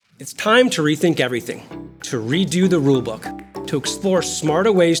It's time to rethink everything, to redo the rulebook, to explore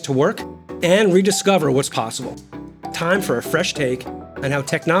smarter ways to work and rediscover what's possible. Time for a fresh take on how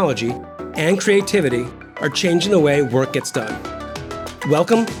technology and creativity are changing the way work gets done.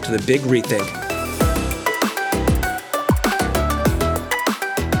 Welcome to the Big REthink.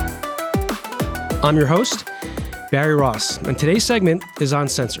 I'm your host, Barry Ross, and today's segment is on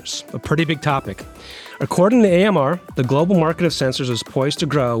sensors, a pretty big topic. According to AMR, the global market of sensors is poised to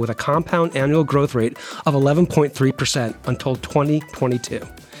grow with a compound annual growth rate of 11.3% until 2022.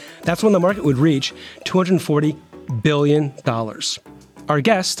 That's when the market would reach $240 billion. Our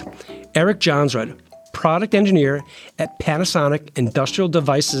guest, Eric Johnsrud, product engineer at Panasonic Industrial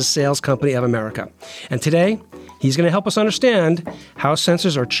Devices Sales Company of America. And today, he's going to help us understand how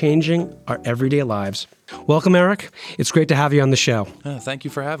sensors are changing our everyday lives. Welcome, Eric. It's great to have you on the show. Thank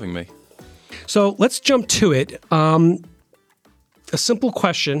you for having me. So let's jump to it. A simple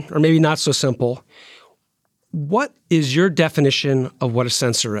question, or maybe not so simple. What is your definition of what a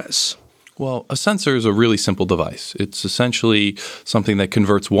sensor is? Well, a sensor is a really simple device. It's essentially something that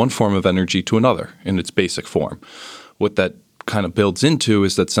converts one form of energy to another in its basic form. What that kind of builds into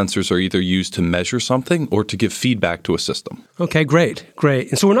is that sensors are either used to measure something or to give feedback to a system. Okay, great.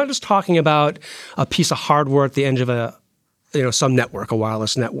 And so we're not just talking about a piece of hardware at the end of some network, a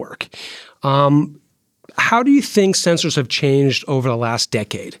wireless network. How do you think sensors have changed over the last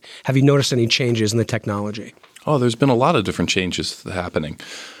decade? Have you noticed any changes in the technology? Oh, there's been a lot of different changes happening.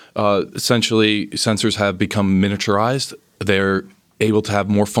 Essentially, sensors have become miniaturized. They're able to have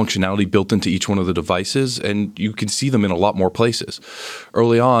more functionality built into each one of the devices, and you can see them in a lot more places.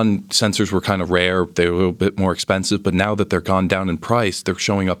 Early on, sensors were kind of rare. They were a little bit more expensive, but now that they're gone down in price, they're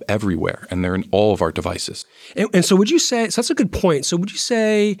showing up everywhere, and they're in all of our devices. And so would you say, so that's a good point. So would you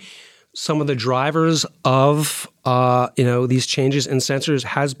say some of the drivers of these changes in sensors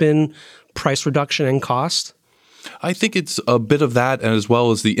has been price reduction and cost? I think it's a bit of that, as well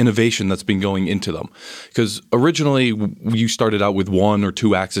as the innovation that's been going into them. Because originally you started out with 1 or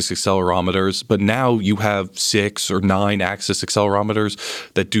 2 axis accelerometers, but now you have 6 or 9 axis accelerometers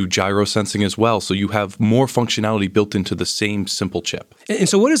that do gyro sensing as well. So you have more functionality built into the same simple chip. And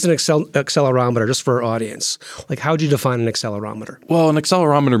so what is an accelerometer, just for our audience? Like, how would you define an accelerometer? Well, an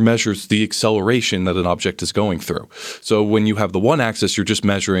accelerometer measures the acceleration that an object is going through. So when you have the 1 axis, you're just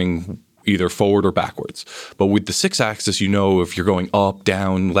measuring either forward or backwards. But with the 6 axis, you know if you're going up,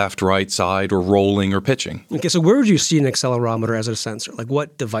 down, left, right, side, or rolling or pitching. Okay, so where would you see an accelerometer as a sensor? Like,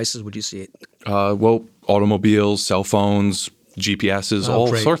 what devices would you see it? Well, automobiles, cell phones, GPSs, all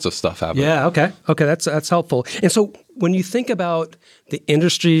great. Sorts of stuff happening. Yeah, okay, that's helpful. And so when you think about the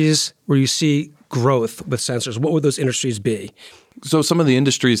industries where you see growth with sensors, what would those industries be? So some of the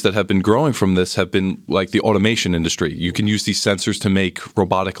industries that have been growing from this have been like the automation industry. You can use these sensors to make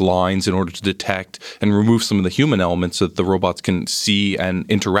robotic lines in order to detect and remove some of the human elements so that the robots can see and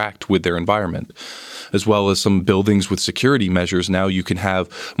interact with their environment. As well as some buildings with security measures, now you can have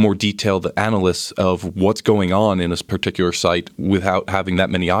more detailed analysis of what's going on in a particular site without having that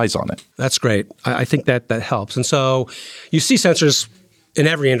many eyes on it. That's great. I think that helps. And so you see sensors in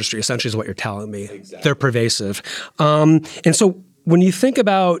every industry, essentially, is what you're telling me. Exactly. They're pervasive. And so when you think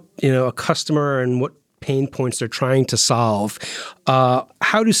about, a customer and what pain points they're trying to solve,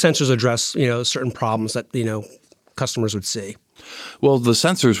 how do sensors address, certain problems that, customers would see? Well, the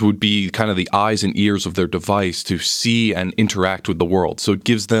sensors would be kind of the eyes and ears of their device to see and interact with the world. So it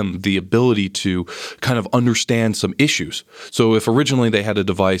gives them the ability to kind of understand some issues. So if originally they had a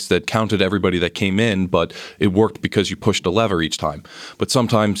device that counted everybody that came in, but it worked because you pushed a lever each time. But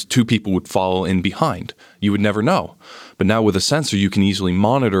sometimes 2 people would fall in behind. You would never know. But now with a sensor, you can easily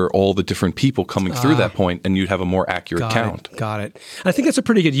monitor all the different people coming through that point, and you'd have a more accurate count. Got it. I think that's a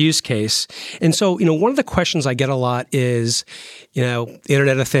pretty good use case. And so, one of the questions I get a lot is,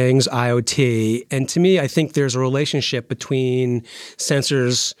 Internet of Things, IoT. And to me, I think there's a relationship between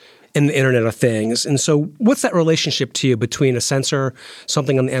sensors and the Internet of Things. And so what's that relationship to you between a sensor,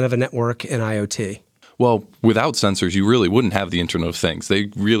 something on the end of a network, and IoT? Well, without sensors, you really wouldn't have the Internet of Things. They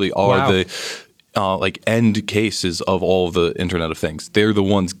really are the end cases of all of the Internet of Things. They're the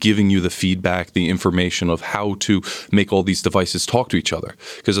ones giving you the feedback, the information of how to make all these devices talk to each other.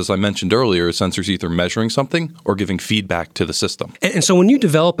 Because as I mentioned earlier, a sensor's either measuring something or giving feedback to the system. And so when you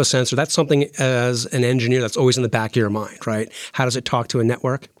develop a sensor, that's something as an engineer that's always in the back of your mind, right? How does it talk to a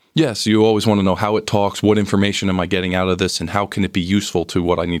network? Yes, you always want to know how it talks, what information am I getting out of this, and how can it be useful to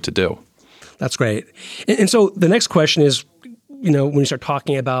what I need to do. That's great. And so the next question is, when you start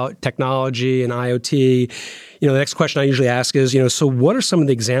talking about technology and IoT, the next question I usually ask is, so what are some of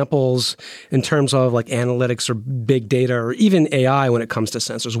the examples in terms of like analytics or big data or even AI when it comes to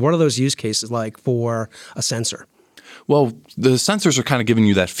sensors? What are those use cases like for a sensor? Well, the sensors are kind of giving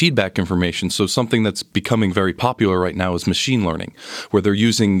you that feedback information. So something that's becoming very popular right now is machine learning, where they're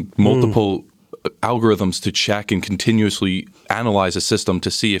using multiple algorithms to check and continuously analyze a system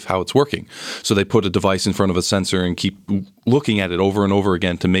to see how it's working. So they put a device in front of a sensor and keep looking at it over and over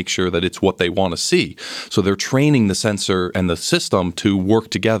again to make sure that it's what they want to see. So they're training the sensor and the system to work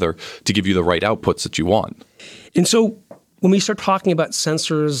together to give you the right outputs that you want. And so when we start talking about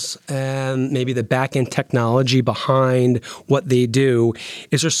sensors and maybe the back-end technology behind what they do,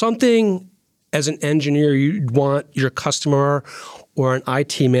 is there something as an engineer you'd want your customer or an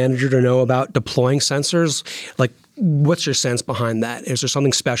IT manager to know about deploying sensors? Like, what's your sense behind that? Is there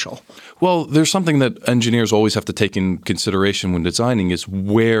something special? Well, there's something that engineers always have to take in consideration when designing is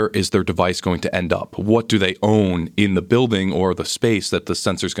where is their device going to end up? What do they own in the building or the space that the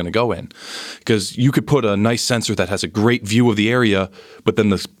sensor is going to go in? Because you could put a nice sensor that has a great view of the area, but then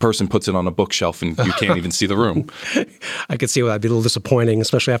the person puts it on a bookshelf and you can't even see the room. I could see why that'd be a little disappointing,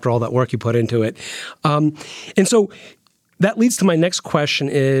 especially after all that work you put into it. And so that leads to my next question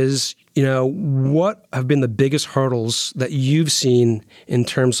is, what have been the biggest hurdles that you've seen in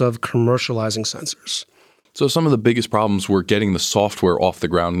terms of commercializing sensors? So some of the biggest problems were getting the software off the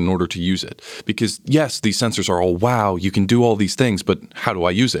ground in order to use it. Because yes, these sensors are all, wow, you can do all these things, but how do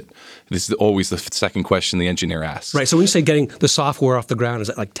I use it? This is always the second question the engineer asks. Right. So when you say getting the software off the ground, is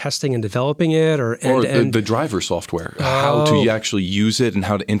that like testing and developing it or end-to-end? Or the driver software, how to actually use it and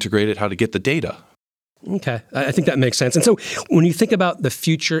how to integrate it, how to get the data. Okay. I think that makes sense. And so when you think about the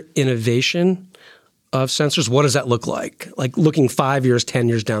future innovation of sensors, what does that look like? Like looking 5 years, 10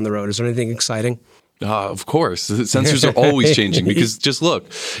 years down the road, is there anything exciting? Of course. Sensors are always changing because just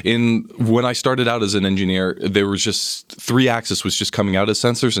look, when I started out as an engineer, there was just 3-axis was just coming out as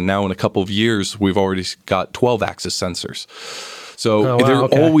sensors. And now in a couple of years, we've already got 12-axis sensors. So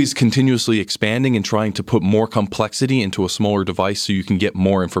they're always continuously expanding and trying to put more complexity into a smaller device so you can get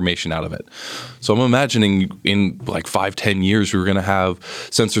more information out of it. So I'm imagining in like 5-10 years, we're going to have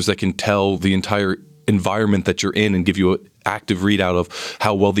sensors that can tell the entire environment that you're in and give you an active readout of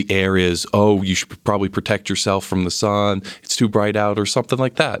how well the air is. Oh, you should probably protect yourself from the sun. It's too bright out or something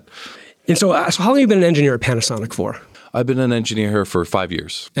like that. And so how long have you been an engineer at Panasonic for? I've been an engineer here for 5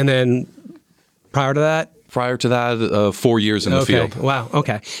 years. And then prior to that? Prior to that, 4 years in the field. Wow.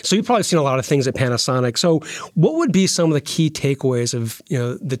 Okay. So you've probably seen a lot of things at Panasonic. So what would be some of the key takeaways of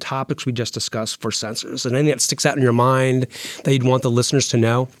the topics we just discussed for sensors? And anything that sticks out in your mind that you'd want the listeners to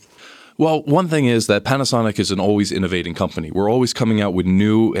know? Well, one thing is that Panasonic is an always innovating company. We're always coming out with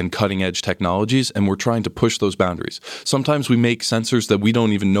new and cutting-edge technologies, and we're trying to push those boundaries. Sometimes we make sensors that we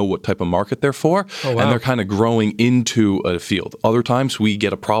don't even know what type of market they're for, and they're kind of growing into a field. Other times we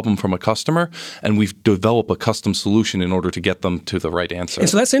get a problem from a customer, and we develop a custom solution in order to get them to the right answer. And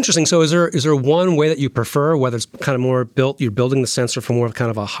so that's interesting. So is there one way that you prefer, whether it's kind of more you're building the sensor for more of kind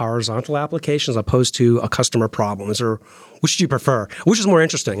of a horizontal application as opposed to a customer problem? Which do you prefer? Which is more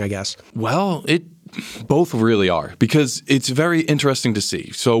interesting, I guess? Well, both really are, because it's very interesting to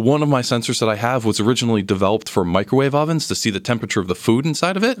see. So one of my sensors that I have was originally developed for microwave ovens to see the temperature of the food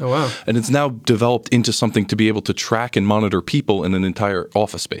inside of it. Oh, wow. And it's now developed into something to be able to track and monitor people in an entire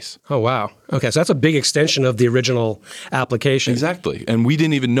office space. Oh, wow. Okay, so that's a big extension of the original application. Exactly. And we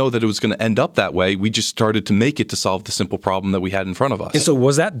didn't even know that it was going to end up that way. We just started to make it to solve the simple problem that we had in front of us. And so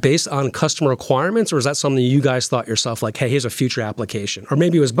was that based on customer requirements, or is that something you guys thought yourself, like, hey, here's a future application? Or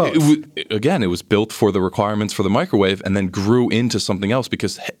maybe it was both? It was built for the requirements for the microwave and then grew into something else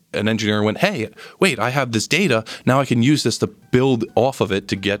because an engineer went, hey, wait, I have this data. Now I can use this to build off of it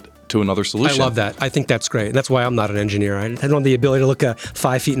to get to another solution. I love that. I think that's great. That's why I'm not an engineer. I don't have the ability to look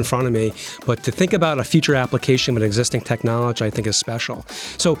 5 feet in front of me. But to think about a future application with existing technology, I think is special.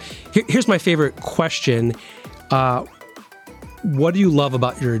 So here's my favorite question. What do you love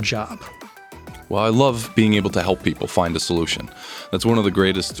about your job? Well, I love being able to help people find a solution. That's one of the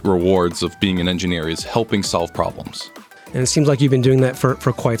greatest rewards of being an engineer is helping solve problems. And it seems like you've been doing that for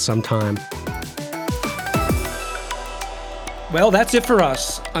quite some time. Well, that's it for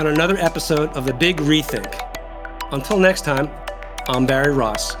us on another episode of the Big REthink. Until next time, I'm Barry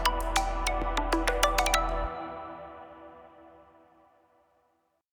Ross.